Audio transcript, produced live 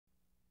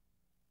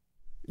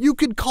You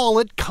could call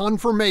it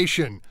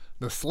confirmation.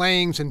 The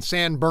slayings in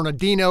San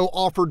Bernardino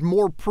offered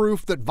more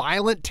proof that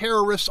violent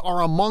terrorists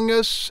are among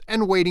us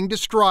and waiting to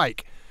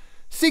strike.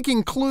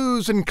 Seeking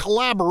clues and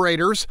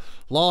collaborators,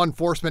 law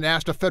enforcement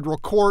asked a federal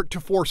court to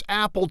force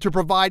Apple to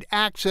provide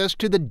access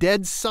to the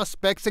dead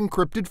suspects'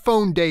 encrypted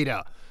phone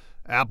data.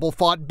 Apple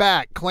fought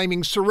back,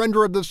 claiming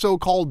surrender of the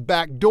so-called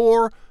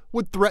backdoor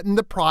would threaten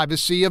the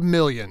privacy of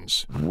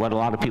millions. What a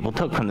lot of people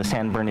took from the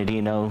San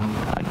Bernardino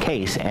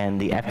case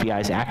and the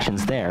FBI's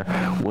actions there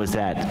was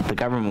that the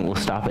government will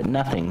stop at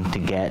nothing to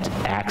get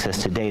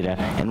access to data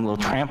and will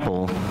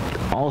trample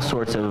all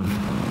sorts of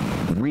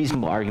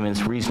reasonable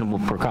arguments, reasonable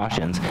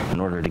precautions in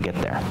order to get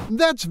there.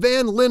 That's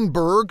Van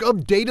Lindbergh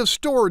of data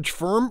storage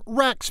firm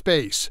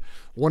Rackspace,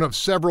 one of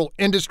several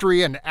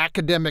industry and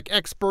academic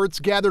experts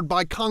gathered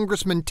by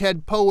Congressman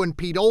Ted Poe and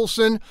Pete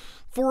Olson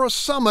for a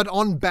summit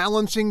on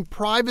balancing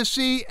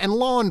privacy and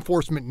law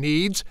enforcement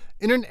needs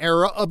in an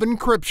era of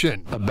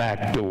encryption. A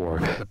backdoor.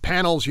 The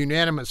panel's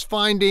unanimous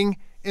finding,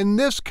 in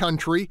this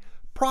country,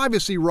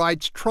 privacy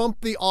rights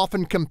trump the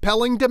often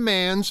compelling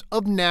demands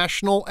of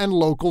national and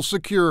local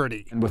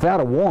security. And without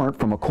a warrant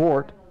from a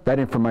court, that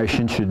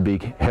information should be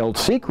held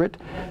secret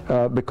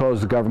because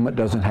the government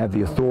doesn't have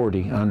the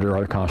authority under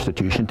our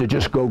Constitution to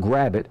just go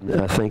grab it.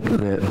 I think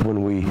that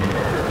when we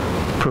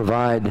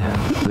provide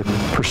the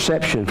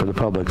perception for the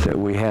public that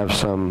we have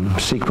some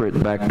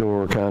secret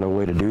backdoor kind of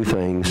way to do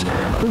things,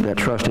 that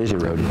trust is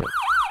eroded.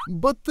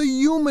 But the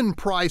human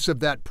price of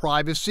that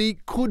privacy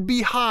could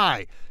be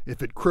high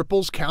if it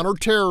cripples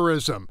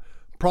counterterrorism,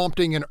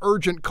 prompting an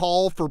urgent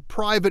call for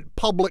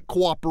private-public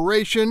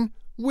cooperation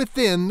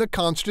within the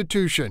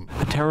Constitution.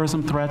 The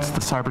terrorism threats, the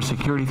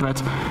cybersecurity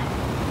threats,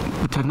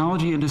 the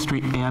technology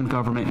industry and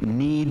government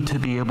need to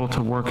be able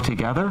to work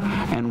together,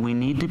 and we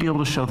need to be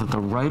able to show that the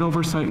right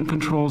oversight and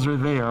controls are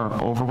there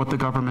over what the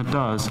government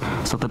does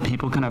so that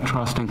people can have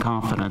trust and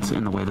confidence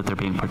in the way that they're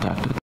being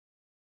protected.